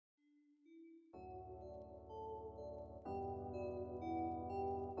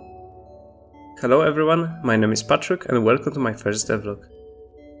Hello everyone, my name is Patrick and welcome to my first devlog.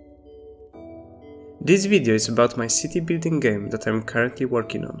 This video is about my city building game that I'm currently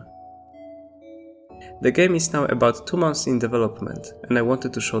working on. The game is now about 2 months in development and I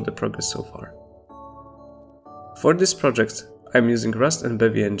wanted to show the progress so far. For this project, I'm using Rust and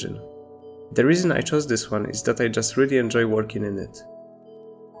Bevy engine. The reason I chose this one is that I just really enjoy working in it.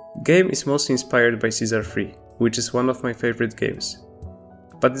 Game is mostly inspired by Caesar 3, which is one of my favorite games.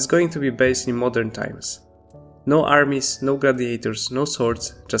 But it's going to be based in modern times. No armies, no gladiators, no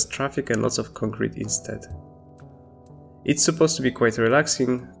swords, just traffic and lots of concrete instead. It's supposed to be quite a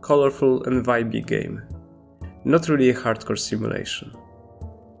relaxing, colorful and vibey game. Not really a hardcore simulation.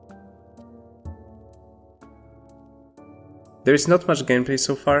 There is not much gameplay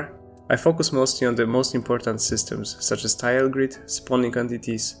so far. I focus mostly on the most important systems such as tile grid, spawning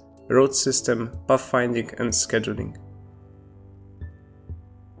entities, road system, pathfinding and scheduling.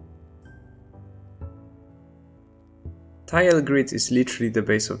 Tile grid is literally the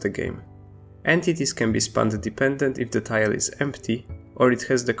base of the game. Entities can be spawned dependent if the tile is empty or it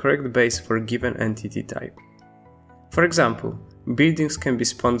has the correct base for a given entity type. For example, buildings can be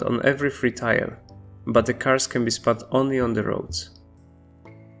spawned on every free tile, but the cars can be spawned only on the roads.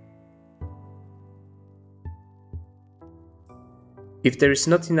 If there is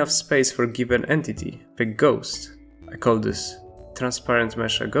not enough space for a given entity, the ghost, I call this transparent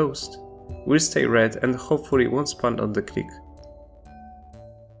mesh a ghost, will stay red and hopefully won't spawn on the click.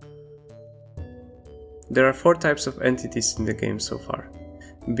 There are 4 types of entities in the game so far: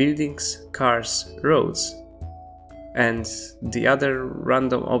 buildings, cars, roads, and the other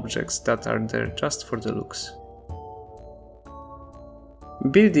random objects that are there just for the looks.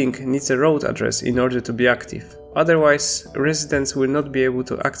 Building needs a road address in order to be active, otherwise residents will not be able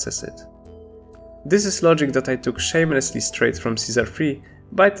to access it. This is logic that I took shamelessly straight from Caesar 3,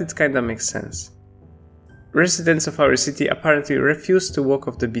 but it kinda makes sense. Residents of our city apparently refuse to walk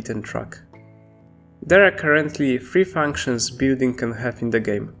off the beaten track. There are currently 3 functions building can have in the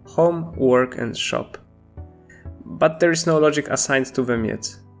game: home, work and shop. But there is no logic assigned to them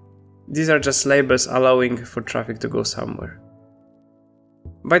yet. These are just labels allowing for traffic to go somewhere.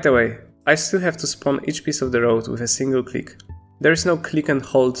 By the way, I still have to spawn each piece of the road with a single click. There is no click and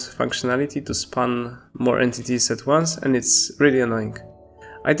hold functionality to spawn more entities at once and it's really annoying.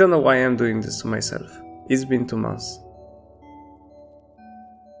 I don't know why I'm doing this to myself. It's been 2 months.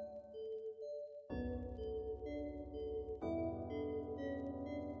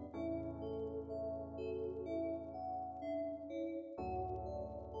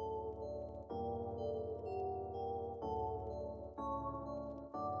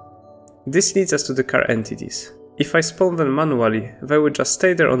 This leads us to the car entities. If I spawn them manually, they will just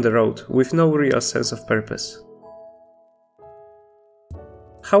stay there on the road with no real sense of purpose.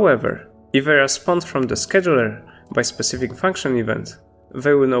 However, if they are spawned from the scheduler by specific function event,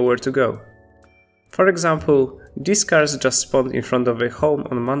 they will know where to go. For example, these cars just spawned in front of a home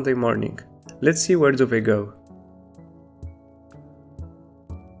on Monday morning. Let's see where do they go.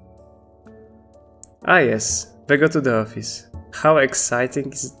 Ah yes, they go to the office. How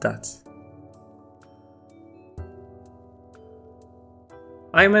exciting is that?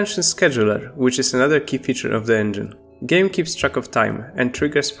 I mentioned scheduler, which is another key feature of the engine. Game keeps track of time and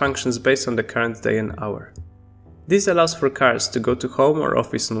triggers functions based on the current day and hour. This allows for cars to go to home or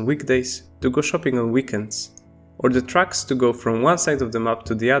office on weekdays, to go shopping on weekends, or the trucks to go from one side of the map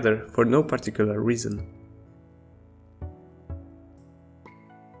to the other for no particular reason.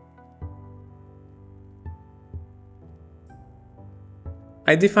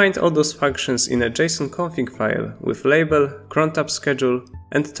 I defined all those functions in a JSON config file with label, crontab schedule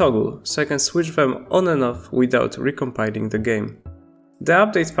and toggle so I can switch them on and off without recompiling the game. The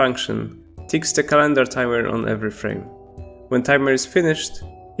update function ticks the calendar timer on every frame. When timer is finished,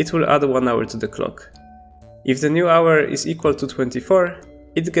 it will add 1 hour to the clock. If the new hour is equal to 24,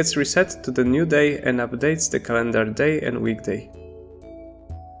 it gets reset to the new day and updates the calendar day and weekday.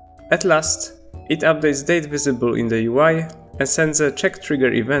 At last, it updates date visible in the UI and sends a check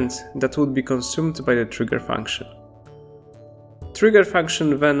trigger event that would be consumed by the trigger function. Trigger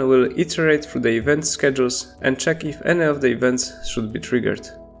function then will iterate through the event schedules and check if any of the events should be triggered.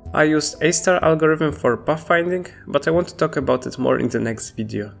 I used A* algorithm for pathfinding, but I want to talk about it more in the next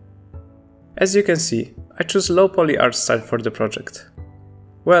video. As you can see, I choose low poly art style for the project.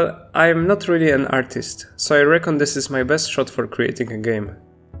 Well, I am not really an artist, so I reckon this is my best shot for creating a game.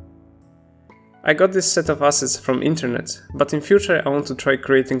 I got this set of assets from internet, but in future I want to try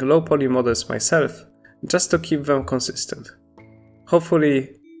creating low poly models myself, just to keep them consistent.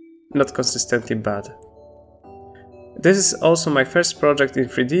 Hopefully, not consistently bad. This is also my first project in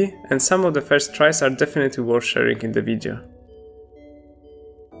 3D, and some of the first tries are definitely worth sharing in the video.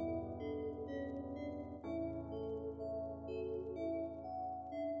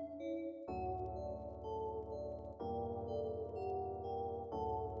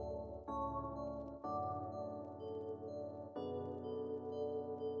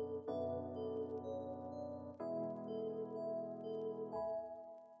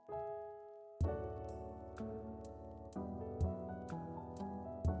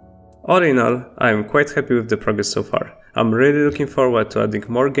 All in all, I am quite happy with the progress so far. I'm really looking forward to adding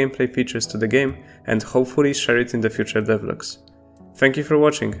more gameplay features to the game and hopefully share it in the future devlogs. Thank you for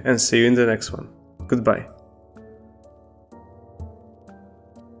watching and see you in the next one. Goodbye.